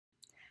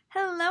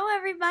Hello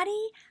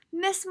everybody,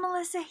 Miss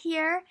Melissa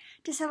here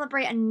to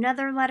celebrate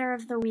another letter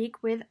of the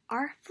week with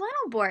our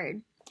flannel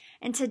board.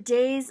 And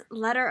today's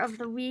letter of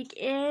the week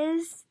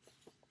is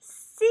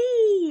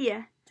C.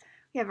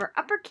 We have our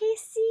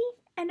uppercase C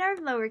and our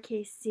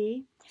lowercase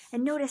c.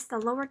 And notice the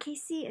lowercase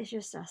c is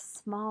just a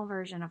small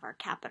version of our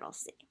capital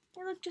C.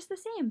 They look just the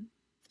same.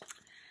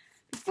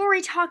 Before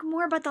we talk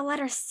more about the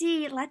letter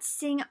C, let's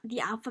sing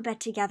the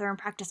alphabet together and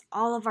practice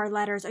all of our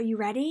letters. Are you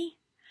ready?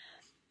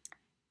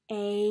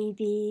 A,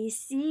 B,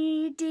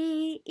 C,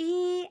 D,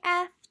 E,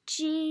 F,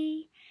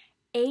 G,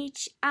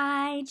 H,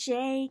 I,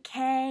 J,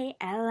 K,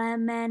 L,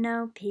 M, N,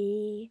 O,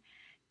 P,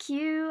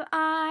 Q,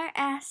 R,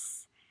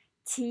 S,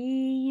 T,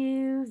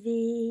 U,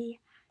 V,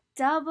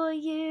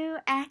 W,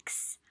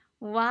 X,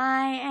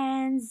 Y,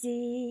 and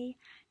Z.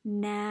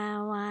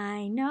 Now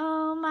I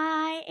know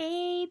my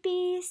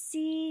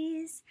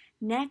ABCs.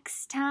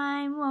 Next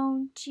time,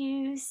 won't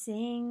you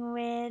sing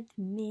with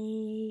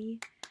me?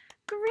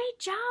 Great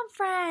job,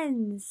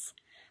 friends!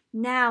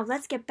 Now,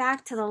 let's get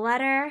back to the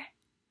letter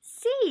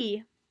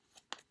C.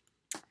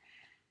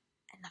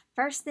 And the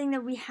first thing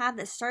that we have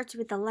that starts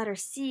with the letter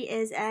C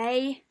is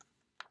a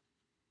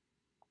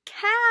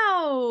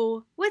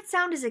cow. What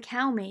sound does a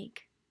cow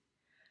make?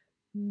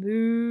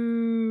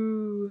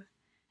 Moo.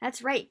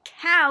 That's right,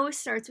 cow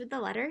starts with the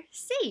letter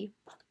C.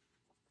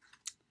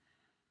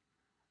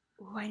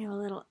 Oh, I know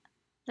a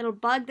little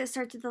bug that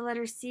starts with the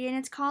letter C, and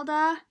it's called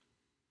a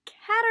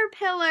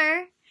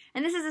caterpillar.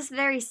 And this is a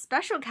very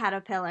special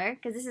caterpillar,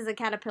 because this is a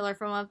caterpillar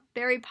from a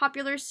very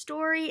popular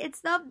story.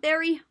 It's the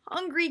Very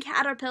Hungry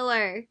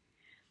Caterpillar.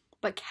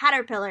 But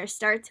caterpillar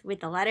starts with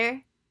the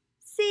letter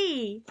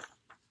C.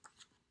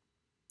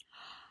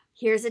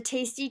 Here's a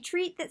tasty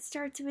treat that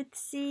starts with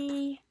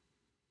C.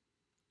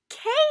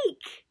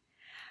 Cake!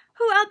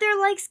 Who out there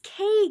likes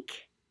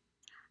cake?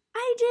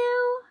 I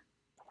do.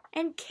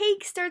 And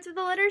cake starts with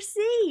the letter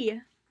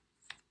C.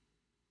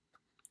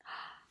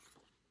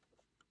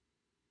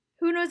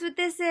 Who knows what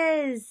this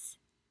is?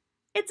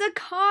 It's a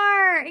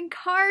car, and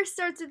car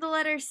starts with the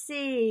letter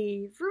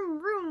C. Vroom,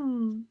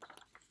 vroom.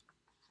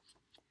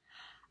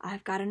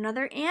 I've got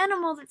another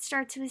animal that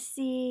starts with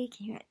C.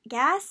 Can you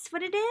guess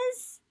what it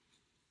is?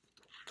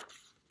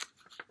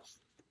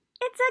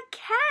 It's a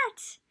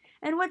cat.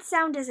 And what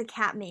sound does a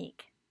cat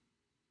make?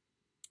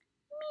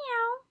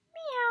 Meow,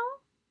 meow.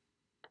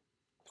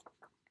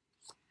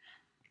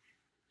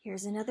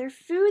 Here's another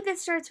food that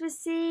starts with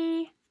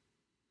C.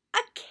 A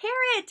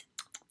carrot.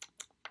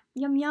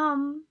 Yum,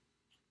 yum.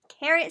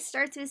 Carrot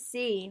starts with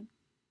C.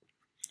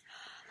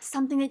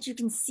 Something that you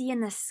can see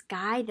in the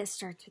sky that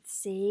starts with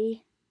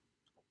C.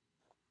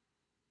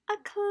 A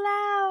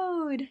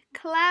cloud.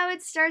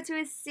 Cloud starts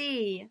with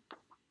C.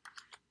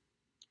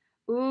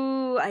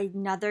 Ooh,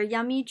 another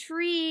yummy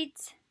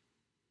treat.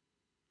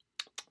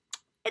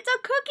 It's a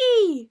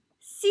cookie.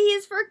 C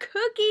is for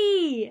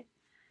cookie.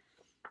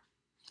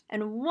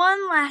 And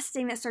one last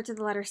thing that starts with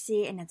the letter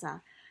C, and it's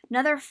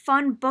another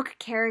fun book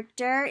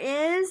character,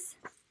 is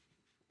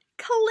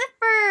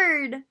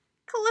Clifford!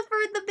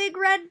 Clifford the big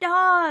red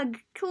dog.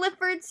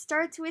 Clifford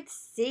starts with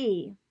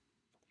C.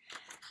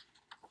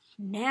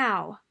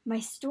 Now, my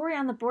story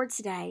on the board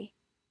today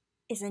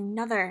is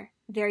another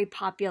very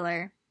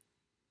popular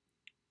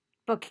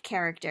book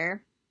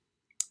character.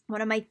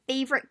 One of my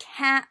favorite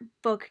cat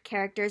book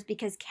characters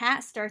because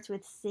cat starts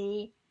with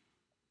C.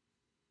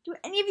 Do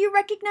any of you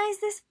recognize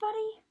this,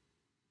 buddy?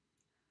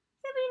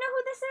 Anybody know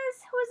who this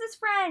is? Who is this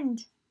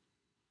friend?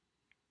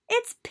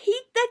 It's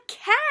Pete the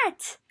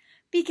cat!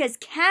 Because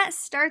cat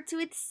starts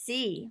with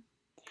C.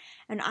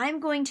 And I'm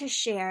going to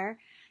share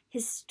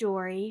his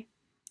story,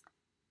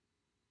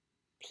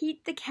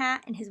 Pete the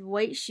Cat and His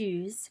White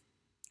Shoes.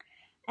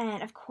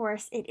 And of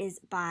course, it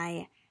is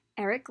by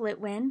Eric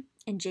Litwin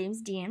and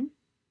James Dean.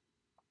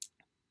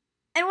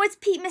 And what's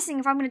Pete missing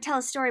if I'm going to tell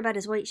a story about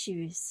his white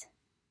shoes?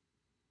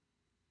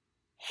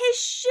 His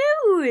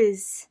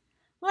shoes!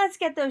 Let's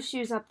get those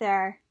shoes up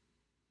there.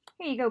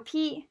 Here you go,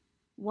 Pete.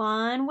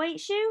 One white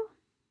shoe.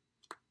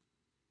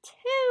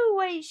 Two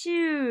white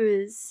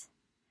shoes.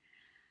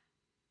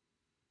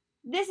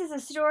 This is a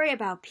story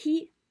about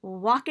Pete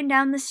walking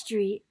down the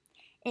street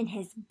in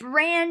his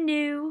brand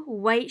new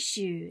white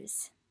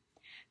shoes.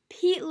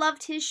 Pete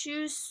loved his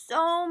shoes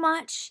so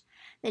much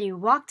that he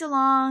walked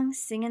along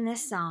singing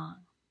this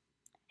song.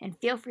 And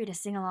feel free to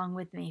sing along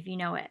with me if you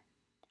know it.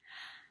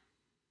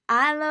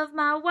 I love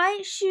my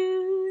white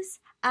shoes.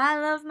 I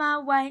love my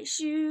white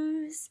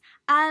shoes.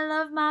 I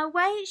love my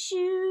white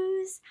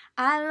shoes.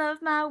 I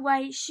love my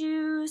white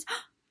shoes.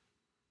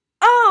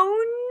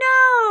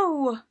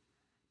 Oh no!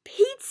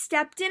 Pete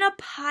stepped in a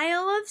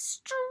pile of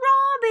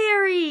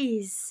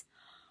strawberries.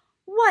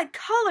 What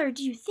color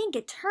do you think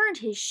it turned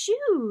his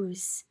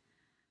shoes?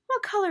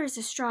 What color is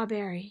a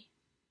strawberry?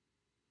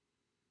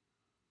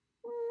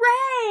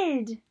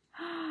 Red!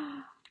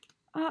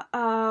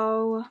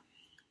 Uh-oh.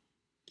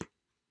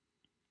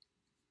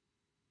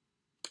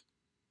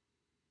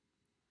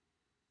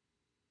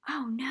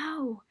 Oh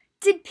no,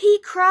 did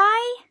Pete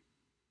cry?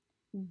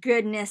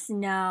 Goodness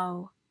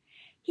no.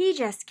 He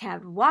just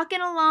kept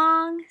walking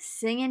along,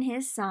 singing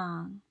his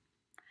song.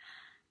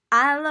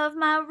 I love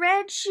my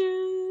red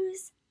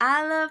shoes.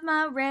 I love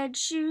my red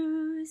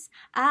shoes.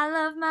 I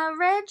love my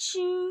red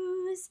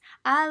shoes.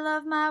 I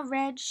love my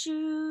red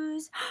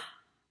shoes.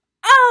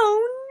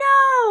 Oh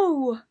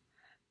no!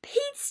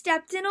 Pete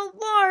stepped in a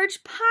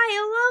large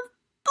pile of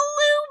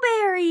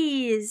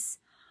blueberries.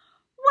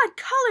 What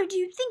color do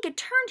you think it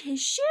turned his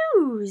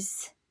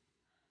shoes?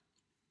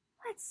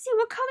 Let's see,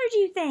 what color do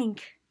you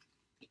think?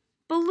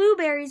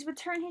 Blueberries would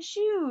turn his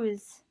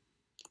shoes.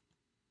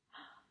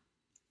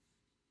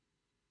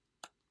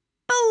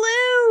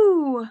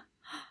 Blue!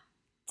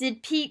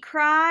 Did Pete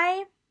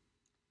cry?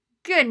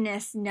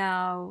 Goodness,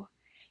 no.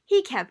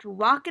 He kept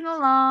walking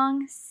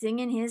along,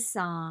 singing his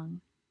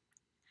song.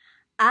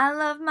 I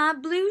love my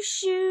blue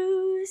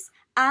shoes.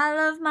 I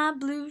love my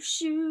blue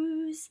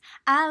shoes.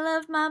 I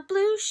love my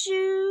blue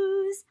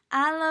shoes.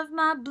 I love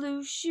my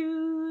blue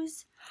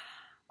shoes.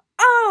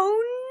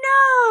 Oh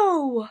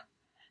no!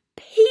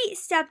 Pete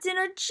stepped in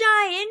a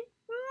giant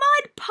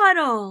mud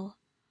puddle.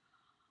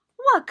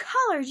 What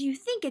color do you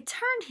think it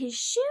turned his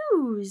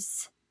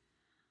shoes?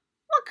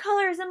 What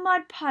color is a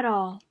mud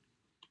puddle?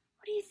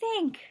 What do you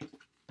think?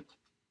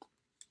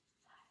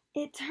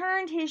 It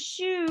turned his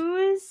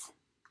shoes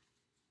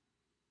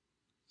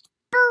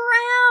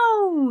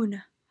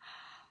brown.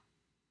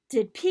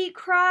 Did Pete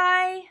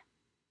cry?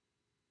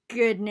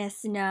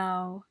 Goodness,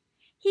 no.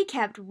 He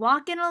kept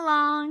walking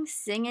along,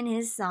 singing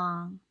his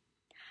song.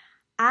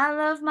 I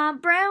love my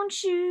brown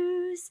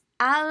shoes.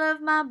 I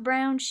love my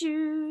brown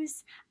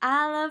shoes.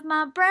 I love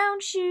my brown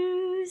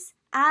shoes.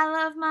 I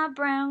love my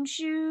brown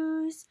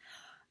shoes.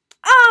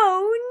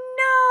 Oh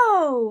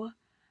no!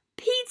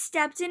 Pete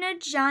stepped in a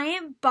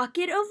giant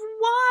bucket of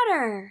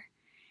water,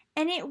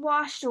 and it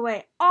washed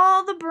away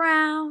all the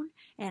brown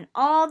and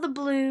all the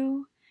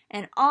blue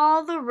and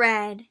all the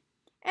red.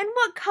 And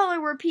what color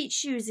were Pete's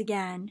shoes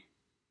again?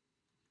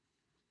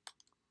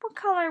 What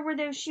color were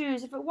those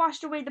shoes if it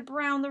washed away the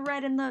brown, the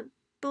red, and the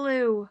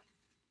blue?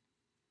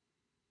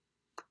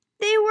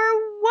 They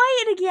were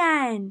white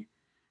again,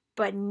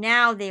 but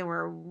now they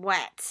were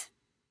wet.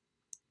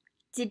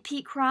 Did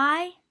Pete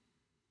cry?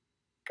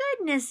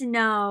 Goodness,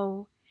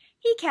 no.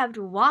 He kept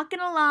walking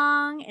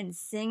along and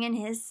singing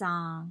his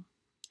song.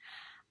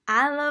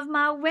 I love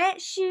my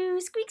wet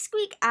shoes, squeak,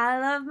 squeak. I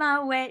love my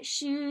wet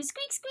shoes,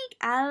 squeak, squeak.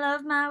 I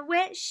love my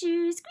wet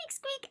shoes, squeak,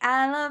 squeak.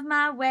 I love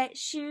my wet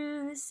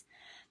shoes.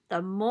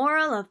 The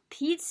moral of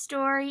Pete's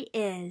story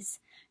is,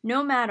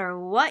 no matter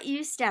what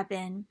you step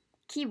in,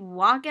 keep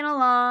walking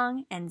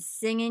along and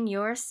singing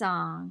your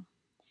song,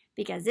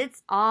 because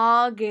it's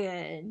all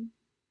good.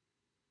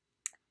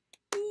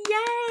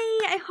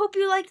 Yay! I hope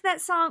you liked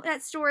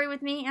that story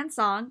with me and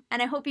song,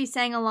 and I hope you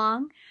sang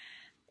along.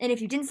 And if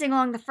you didn't sing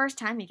along the first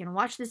time, you can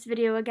watch this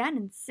video again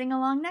and sing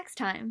along next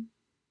time.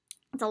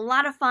 It's a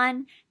lot of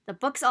fun. The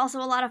book's also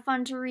a lot of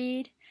fun to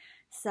read.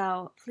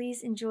 So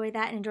please enjoy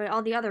that and enjoy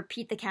all the other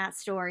Pete the Cat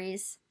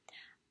stories.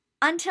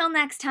 Until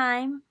next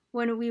time,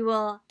 when we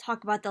will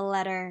talk about the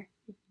letter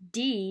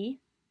D,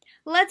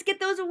 let's get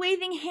those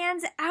waving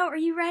hands out. Are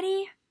you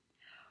ready?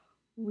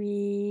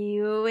 We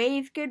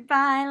wave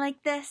goodbye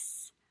like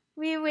this.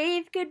 We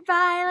wave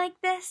goodbye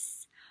like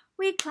this.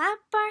 We clap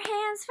our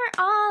hands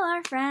for all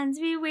our friends.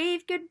 We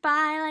wave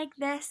goodbye like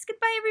this.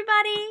 Goodbye,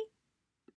 everybody.